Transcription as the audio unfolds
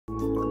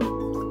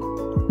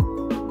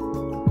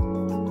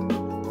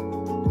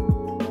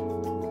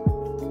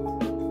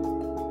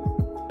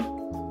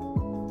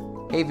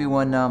Hey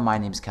everyone, my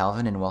name's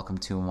Calvin and welcome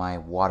to my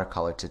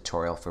watercolor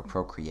tutorial for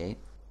Procreate.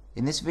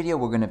 In this video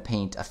we're going to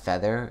paint a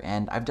feather,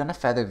 and I've done a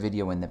feather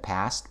video in the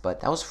past, but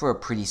that was for a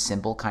pretty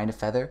simple kind of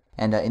feather.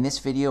 And in this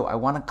video I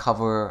want to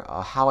cover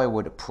how I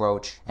would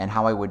approach and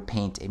how I would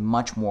paint a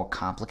much more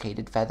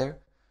complicated feather.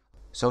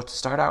 So to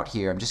start out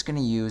here, I'm just going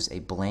to use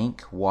a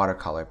blank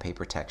watercolor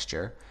paper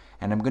texture,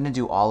 and I'm going to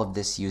do all of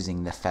this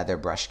using the feather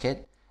brush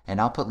kit, and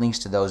I'll put links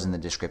to those in the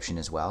description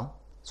as well.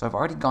 So I've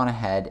already gone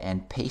ahead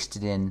and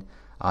pasted in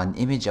an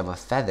image of a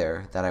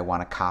feather that I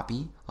want to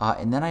copy,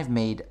 and then I've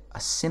made a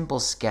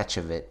simple sketch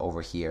of it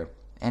over here.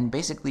 And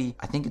basically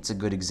I think it's a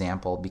good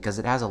example because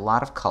it has a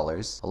lot of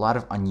colors, a lot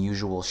of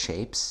unusual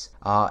shapes,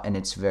 and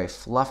it's very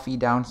fluffy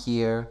down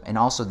here, and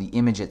also the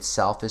image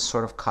itself is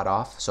sort of cut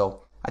off.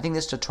 So I think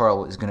this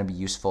tutorial is going to be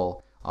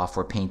useful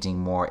for painting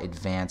more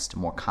advanced,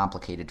 more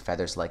complicated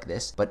feathers like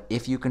this. But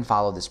if you can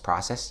follow this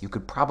process, you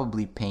could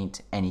probably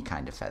paint any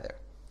kind of feather.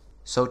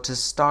 So to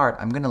start,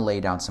 I'm going to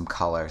lay down some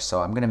color.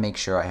 So I'm going to make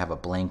sure I have a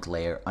blank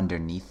layer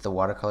underneath the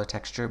watercolor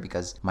texture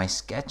because my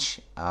sketch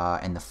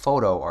and the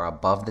photo are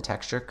above the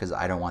texture because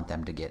I don't want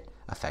them to get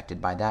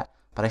affected by that.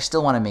 But I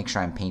still want to make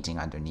sure I'm painting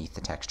underneath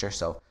the texture.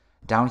 So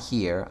down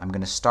here, I'm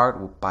going to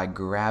start by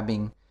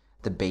grabbing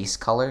the base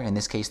color, in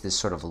this case this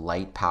sort of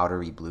light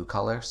powdery blue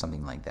color,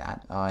 something like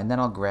that. And then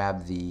I'll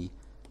grab the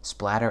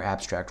splatter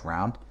abstract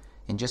round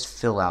and just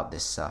fill out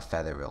this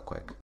feather real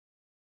quick.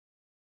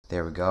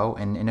 There we go,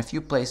 and in a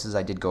few places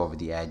I did go over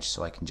the edge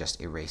so I can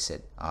just erase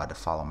it to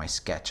follow my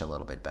sketch a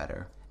little bit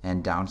better.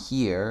 And down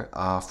here,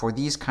 for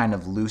these kind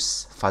of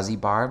loose fuzzy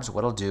barbs,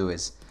 what I'll do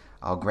is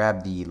I'll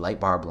grab the light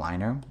barb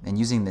liner, and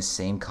using the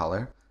same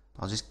color,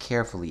 I'll just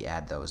carefully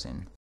add those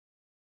in.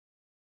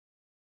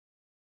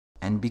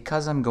 And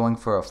because I'm going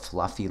for a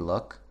fluffy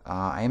look,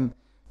 I'm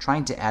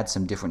trying to add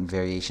some different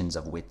variations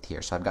of width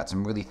here. So I've got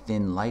some really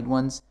thin light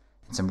ones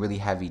and some really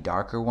heavy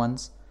darker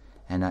ones.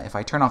 And if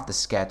I turn off the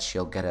sketch,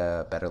 you'll get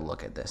a better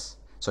look at this.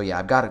 So yeah,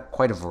 I've got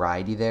quite a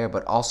variety there,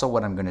 but also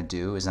what I'm going to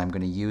do is I'm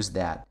going to use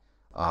that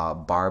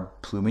barb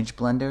plumage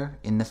blender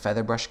in the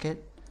feather brush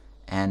kit,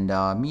 and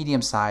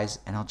medium size,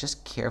 and I'll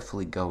just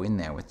carefully go in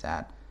there with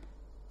that.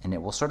 And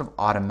it will sort of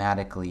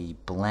automatically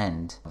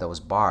blend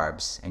those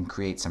barbs and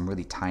create some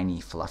really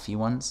tiny fluffy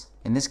ones.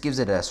 And this gives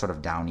it a sort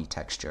of downy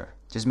texture.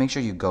 Just make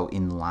sure you go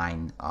in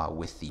line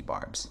with the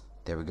barbs.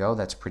 There we go,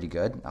 that's pretty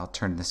good. I'll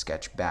turn the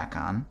sketch back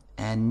on.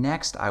 And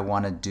next I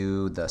want to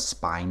do the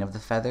spine of the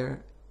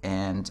feather.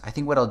 And I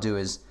think what I'll do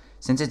is,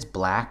 since it's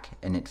black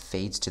and it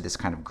fades to this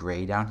kind of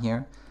gray down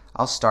here,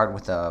 I'll start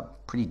with a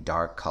pretty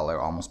dark color,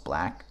 almost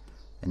black.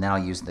 And then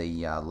I'll use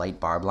the light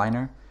barb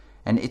liner.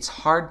 And it's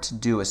hard to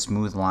do a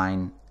smooth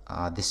line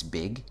this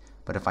big,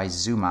 but if I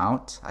zoom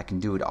out, I can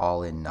do it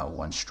all in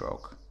one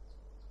stroke.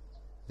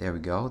 There we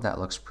go, that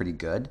looks pretty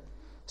good.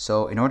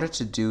 So in order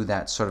to do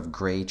that sort of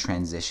gray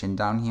transition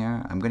down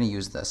here, I'm going to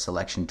use the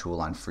selection tool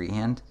on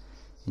freehand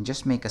and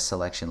just make a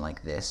selection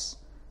like this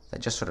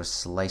that just sort of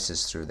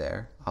slices through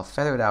there. I'll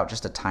feather it out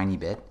just a tiny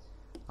bit,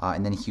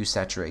 and then hue,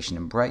 saturation,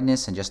 and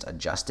brightness, and just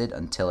adjust it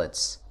until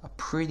it's a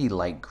pretty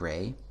light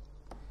gray.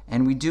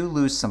 And we do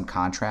lose some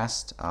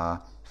contrast.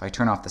 If I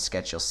turn off the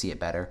sketch, you'll see it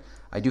better.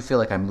 I do feel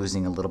like I'm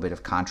losing a little bit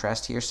of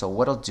contrast here, so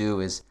what I'll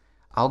do is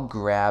I'll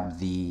grab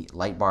the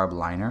light barb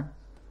liner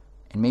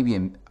and maybe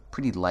a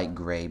pretty light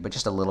gray, but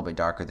just a little bit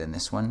darker than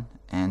this one,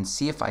 and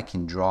see if I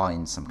can draw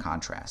in some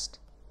contrast.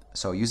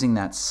 So using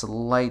that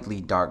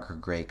slightly darker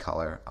gray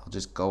color, I'll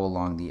just go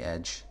along the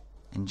edge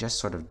and just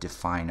sort of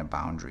define a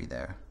boundary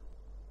there.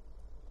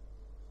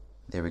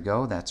 There we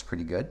go, that's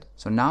pretty good.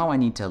 So now I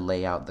need to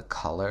lay out the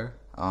color.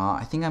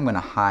 I think I'm going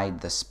to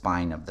hide the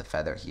spine of the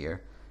feather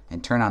here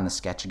and turn on the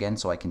sketch again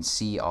so I can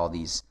see all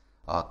these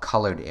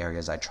colored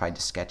areas I tried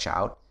to sketch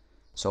out.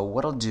 So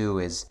what I'll do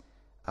is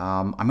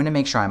I'm going to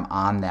make sure I'm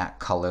on that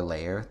color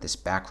layer, this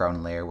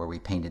background layer where we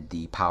painted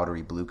the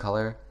powdery blue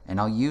color, and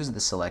I'll use the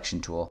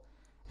selection tool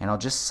and I'll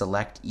just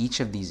select each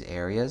of these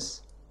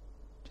areas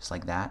just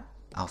like that.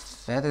 I'll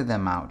feather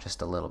them out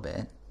just a little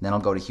bit, then I'll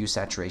go to hue,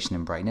 saturation,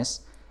 and brightness,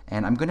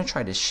 and I'm going to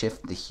try to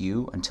shift the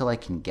hue until I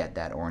can get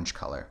that orange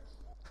color.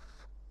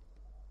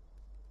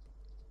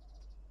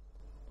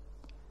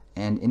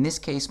 And in this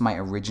case, my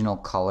original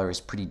color is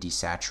pretty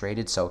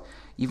desaturated, so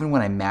even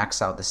when I max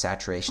out the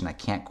saturation, I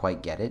can't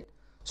quite get it.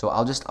 So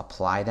I'll just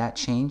apply that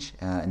change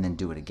and then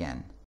do it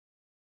again.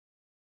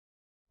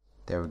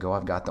 There we go,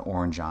 I've got the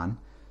orange on.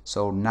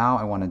 So now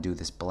I want to do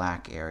this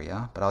black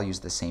area, but I'll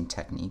use the same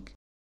technique.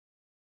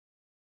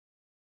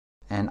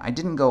 And I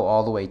didn't go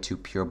all the way to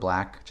pure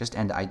black,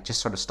 I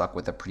just sort of stuck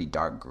with a pretty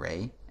dark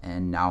gray.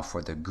 And now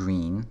for the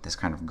green, this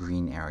kind of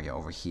green area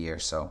over here.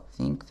 So I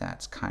think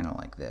that's kind of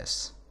like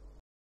this.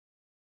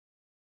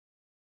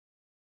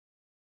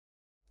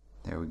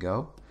 There we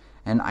go.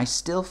 And I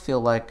still feel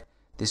like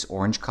this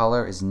orange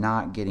color is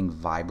not getting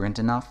vibrant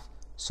enough.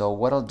 So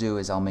what I'll do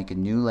is I'll make a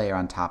new layer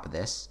on top of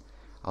this.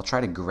 I'll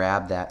try to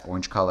grab that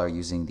orange color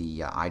using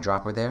the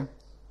eyedropper there.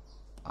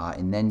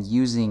 And then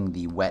using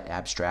the wet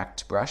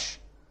abstract brush.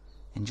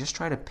 And just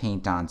try to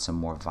paint on some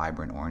more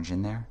vibrant orange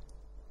in there.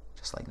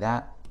 Just like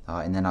that.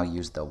 and then I'll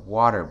use the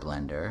water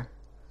blender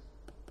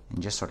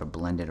and just sort of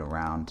blend it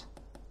around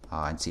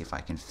and see if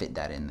I can fit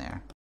that in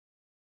there.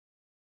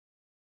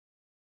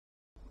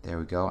 There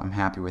we go. I'm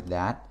happy with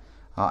that.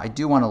 I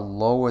do want to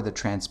lower the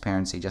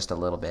transparency just a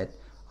little bit,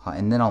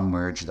 and then I'll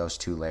merge those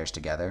two layers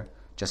together,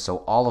 just so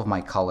all of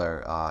my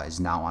color is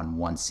now on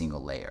one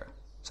single layer.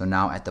 So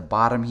now at the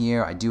bottom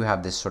here, I do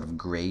have this sort of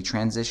gray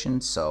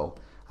transition, so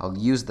I'll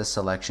use the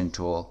selection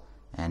tool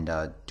and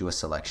do a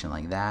selection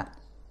like that,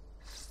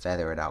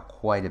 feather it out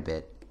quite a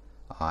bit,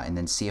 and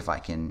then see if I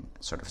can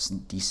sort of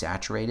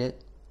desaturate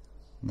it,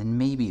 and then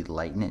maybe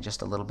lighten it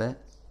just a little bit.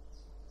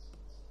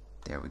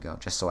 There we go,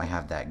 just so I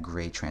have that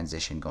gray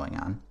transition going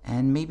on.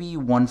 And maybe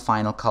one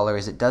final color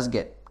is it does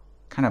get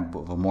kind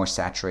of a more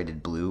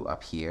saturated blue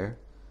up here.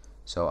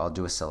 So I'll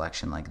do a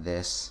selection like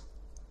this,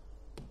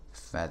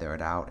 feather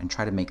it out, and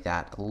try to make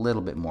that a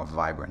little bit more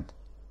vibrant.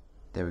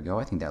 There we go,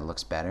 I think that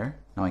looks better.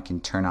 Now I can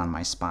turn on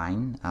my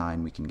spine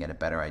and we can get a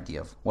better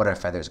idea of what our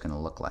feather is going to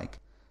look like.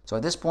 So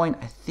at this point,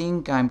 I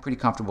think I'm pretty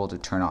comfortable to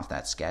turn off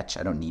that sketch.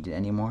 I don't need it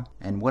anymore.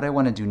 And what I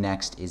want to do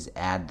next is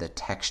add the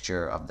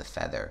texture of the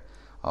feather.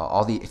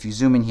 If you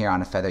zoom in here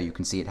on a feather, you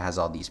can see it has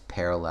all these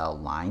parallel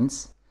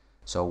lines.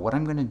 So what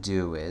I'm going to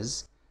do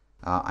is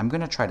I'm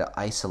going to try to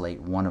isolate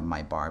one of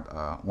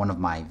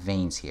my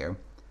veins here.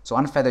 So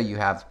on a feather, you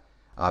have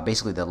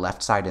basically the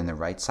left side and the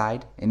right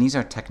side, and these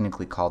are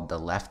technically called the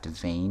left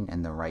vein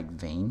and the right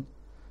vein.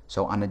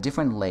 So on a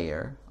different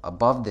layer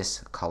above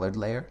this colored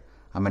layer,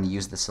 I'm going to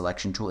use the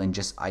selection tool and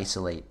just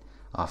isolate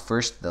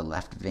first the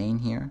left vein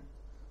here.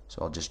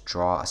 So I'll just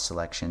draw a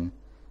selection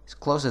as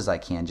close as I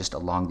can just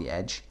along the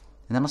edge.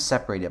 And then I'll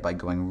separate it by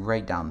going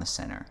right down the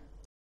center.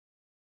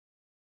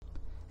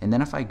 And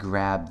then if I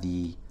grab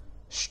the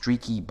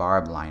streaky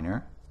barb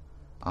liner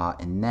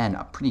and then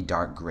a pretty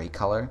dark gray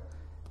color,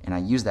 and I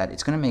use that,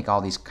 it's going to make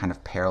all these kind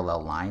of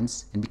parallel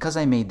lines. And because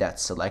I made that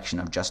selection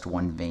of just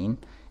one vein,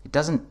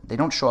 they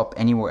don't show up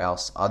anywhere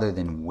else other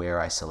than where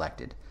I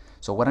selected.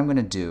 So what I'm going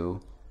to do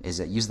is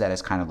use that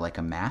as kind of like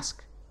a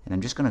mask, and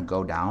I'm just going to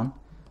go down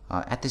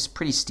at this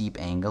pretty steep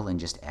angle and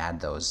just add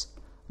those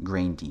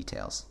grain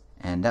details.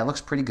 And that looks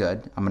pretty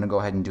good. I'm going to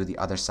go ahead and do the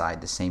other side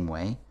the same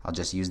way. I'll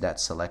just use that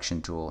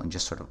selection tool and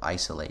just sort of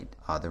isolate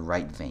the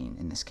right vein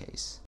in this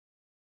case.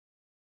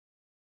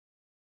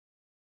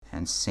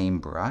 And same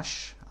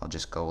brush, I'll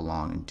just go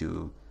along and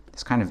do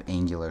this kind of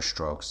angular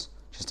strokes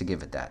just to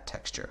give it that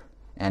texture.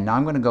 And now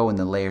I'm going to go in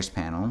the layers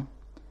panel,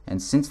 and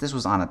since this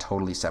was on a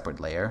totally separate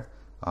layer,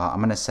 I'm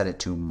going to set it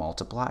to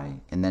multiply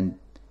and then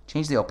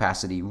change the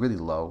opacity really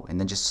low and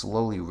then just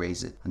slowly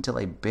raise it until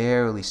I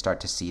barely start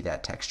to see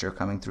that texture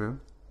coming through.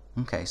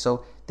 Okay,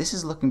 so this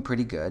is looking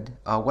pretty good.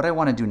 What I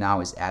want to do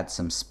now is add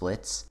some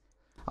splits.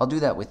 I'll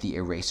do that with the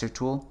eraser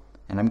tool,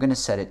 and I'm going to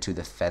set it to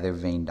the feather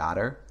vein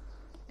dotter.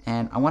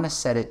 And I want to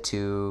set it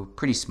to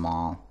pretty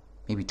small,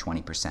 maybe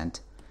 20%.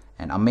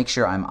 And I'll make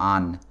sure I'm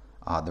on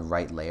the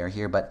right layer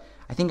here, but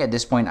I think at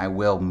this point I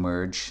will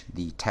merge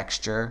the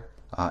texture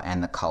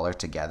and the color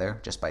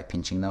together just by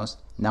pinching those.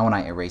 Now when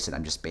I erase it,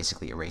 I'm just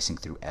basically erasing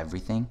through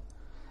everything.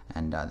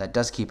 And that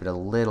does keep it a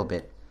little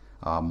bit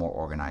more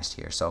organized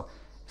here. So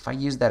if I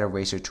use that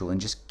eraser tool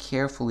and just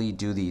carefully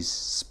do these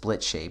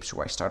split shapes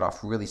where I start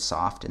off really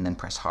soft and then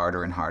press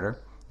harder and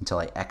harder until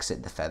I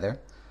exit the feather,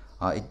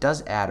 it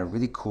does add a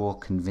really cool,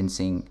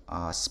 convincing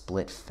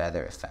split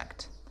feather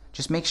effect.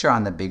 Just make sure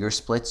on the bigger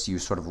splits you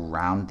sort of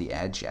round the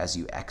edge as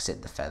you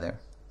exit the feather,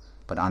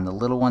 but on the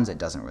little ones it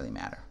doesn't really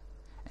matter.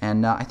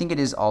 And I think it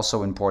is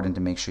also important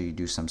to make sure you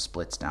do some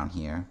splits down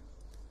here,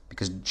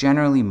 because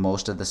generally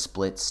most of the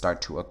splits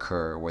start to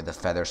occur where the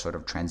feather sort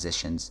of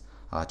transitions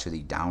to the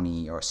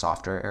downy or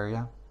softer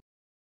area.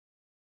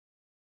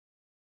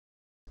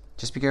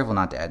 Just be careful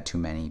not to add too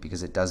many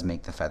because it does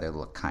make the feather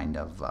look kind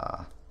of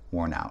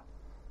worn out.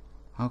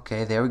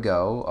 Okay, there we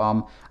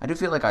go. I do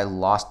feel like I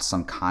lost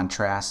some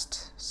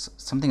contrast,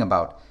 something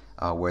about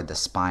where the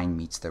spine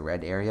meets the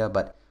red area,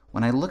 but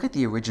when I look at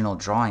the original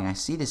drawing, I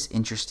see this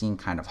interesting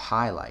kind of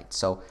highlight.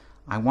 So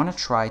I want to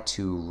try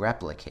to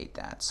replicate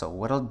that. So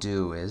what I'll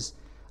do is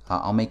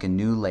I'll make a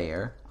new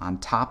layer on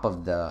top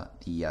of the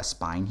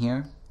spine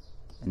here,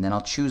 and then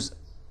I'll choose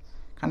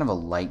kind of a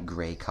light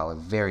gray color,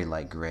 very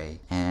light gray,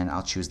 and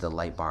I'll choose the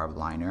light barb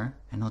liner,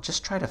 and I'll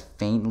just try to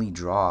faintly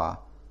draw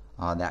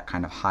that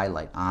kind of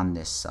highlight on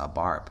this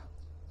barb.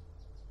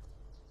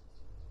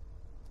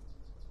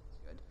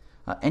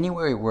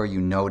 Anywhere where you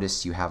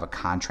notice you have a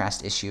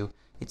contrast issue,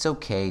 it's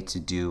okay to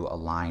do a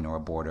line or a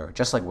border,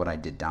 just like what I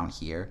did down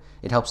here.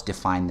 It helps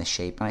define the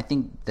shape, and I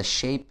think the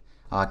shape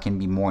can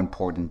be more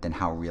important than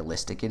how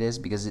realistic it is,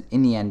 because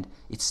in the end,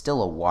 it's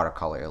still a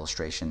watercolor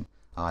illustration,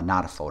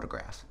 not a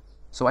photograph.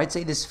 So I'd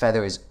say this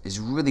feather is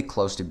really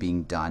close to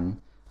being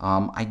done.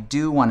 I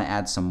do want to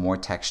add some more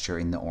texture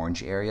in the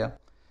orange area.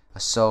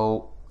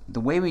 So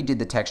the way we did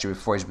the texture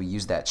before is we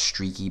used that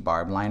streaky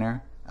barb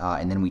liner,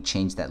 and then we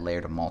changed that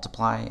layer to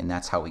multiply, and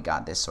that's how we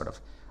got this sort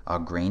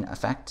of grain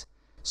effect.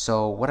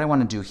 So what I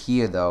want to do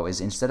here though is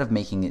instead of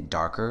making it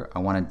darker, I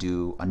want to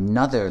do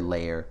another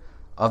layer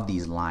of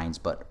these lines,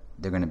 but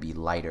they're going to be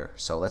lighter.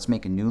 So let's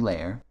make a new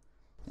layer,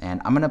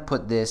 And I'm going to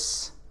put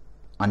this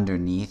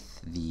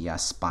underneath the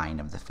spine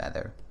of the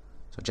feather.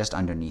 So just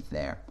underneath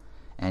there.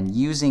 And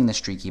using the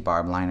streaky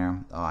barb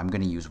liner, I'm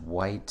going to use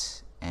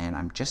white, and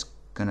I'm just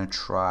going to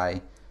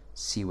try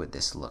see what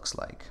this looks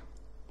like.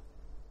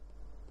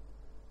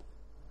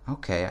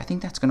 Okay, I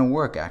think that's going to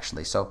work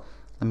actually. So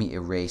let me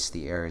erase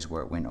the areas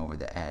where it went over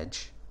the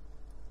edge.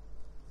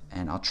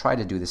 And I'll try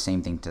to do the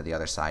same thing to the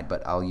other side,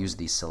 but I'll use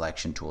the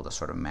selection tool to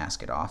sort of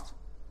mask it off.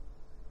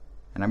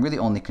 And I'm really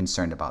only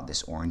concerned about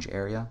this orange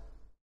area.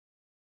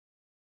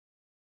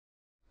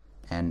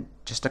 And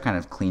just to kind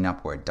of clean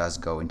up where it does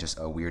go into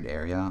a weird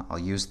area, I'll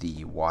use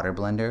the water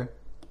blender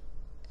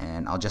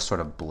and I'll just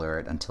sort of blur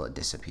it until it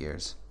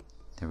disappears.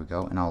 There we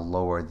go. And I'll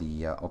lower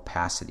the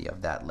opacity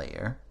of that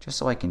layer just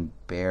so I can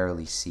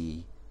barely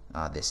see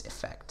this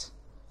effect.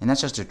 And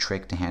that's just a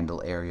trick to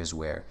handle areas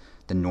where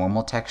the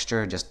normal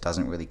texture just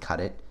doesn't really cut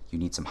it. You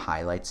need some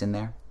highlights in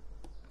there.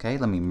 Okay,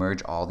 let me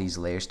merge all these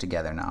layers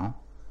together now.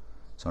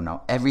 So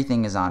now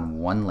everything is on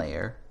one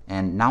layer,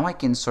 and now I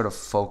can sort of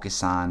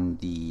focus on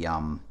the,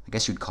 I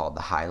guess you'd call it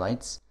the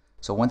highlights.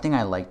 So one thing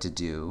I like to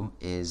do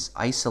is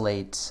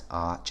isolate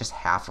just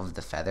half of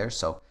the feather.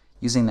 So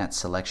using that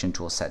selection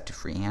tool set to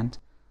freehand,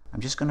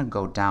 I'm just going to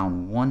go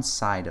down one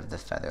side of the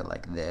feather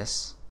like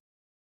this,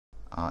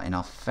 and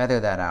I'll feather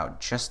that out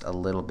just a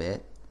little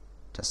bit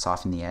to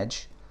soften the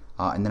edge.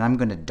 And then I'm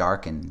going to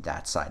darken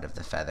that side of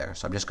the feather.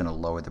 So I'm just going to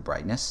lower the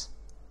brightness,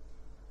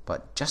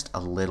 but just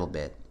a little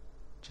bit,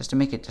 just to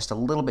make it just a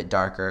little bit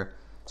darker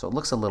so it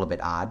looks a little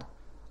bit odd.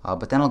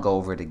 But then I'll go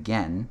over it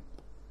again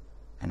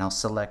and I'll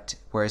select,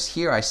 whereas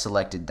here I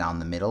selected down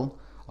the middle,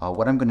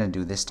 what I'm going to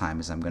do this time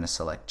is I'm going to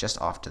select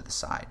just off to the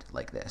side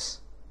like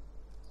this.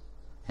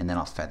 And then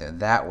I'll feather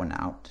that one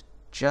out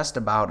just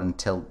about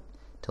until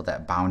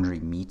that boundary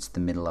meets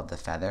the middle of the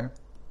feather.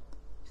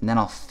 And then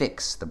I'll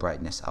fix the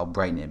brightness. I'll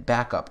brighten it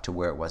back up to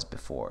where it was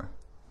before.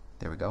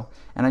 There we go.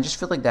 And I just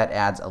feel like that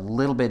adds a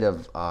little bit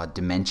of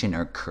dimension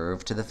or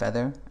curve to the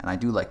feather, and I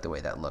do like the way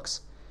that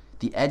looks.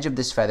 The edge of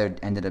this feather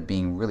ended up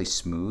being really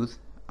smooth.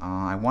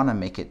 I want to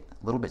make it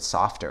a little bit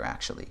softer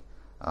actually.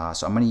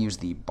 So I'm going to use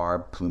the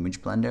Barb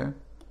Plumage Blender.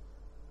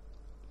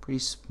 Pretty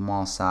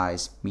small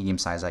size, medium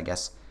size I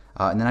guess.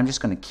 And then I'm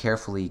just going to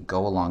carefully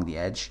go along the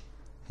edge.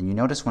 And you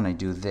notice when I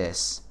do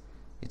this,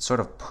 it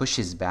sort of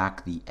pushes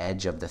back the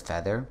edge of the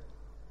feather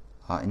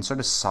and sort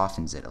of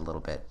softens it a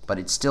little bit, but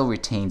it still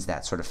retains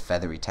that sort of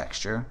feathery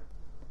texture.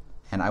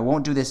 And I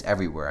won't do this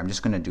everywhere. I'm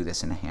just going to do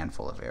this in a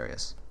handful of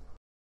areas.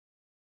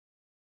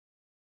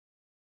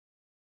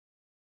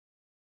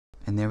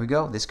 And there we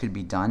go. This could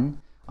be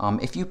done.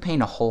 If you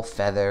paint a whole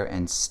feather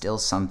and still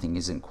something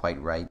isn't quite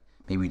right,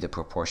 maybe the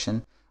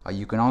proportion,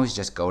 you can always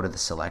just go to the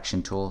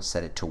selection tool,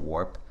 set it to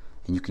warp,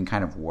 and you can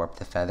kind of warp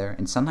the feather.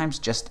 And sometimes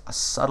just a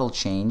subtle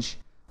change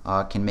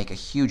can make a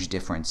huge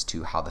difference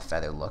to how the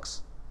feather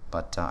looks.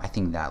 But I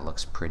think that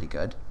looks pretty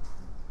good.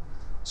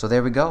 So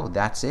there we go.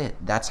 That's it.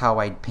 That's how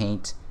I'd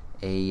paint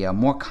a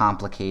more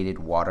complicated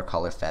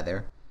watercolor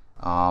feather.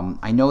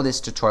 I know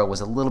this tutorial was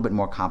a little bit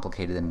more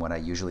complicated than what I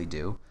usually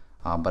do,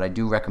 but I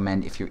do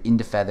recommend if you're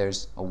into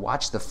feathers,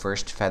 watch the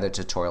first feather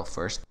tutorial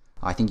first.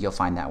 I think you'll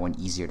find that one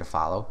easier to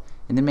follow.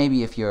 And then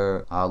maybe if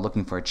you're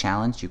looking for a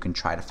challenge, you can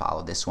try to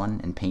follow this one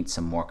and paint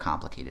some more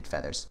complicated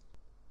feathers.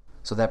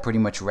 So that pretty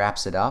much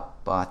wraps it up.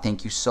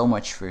 Thank you so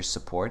much for your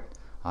support.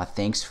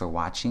 Thanks for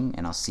watching,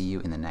 and I'll see you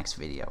in the next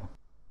video.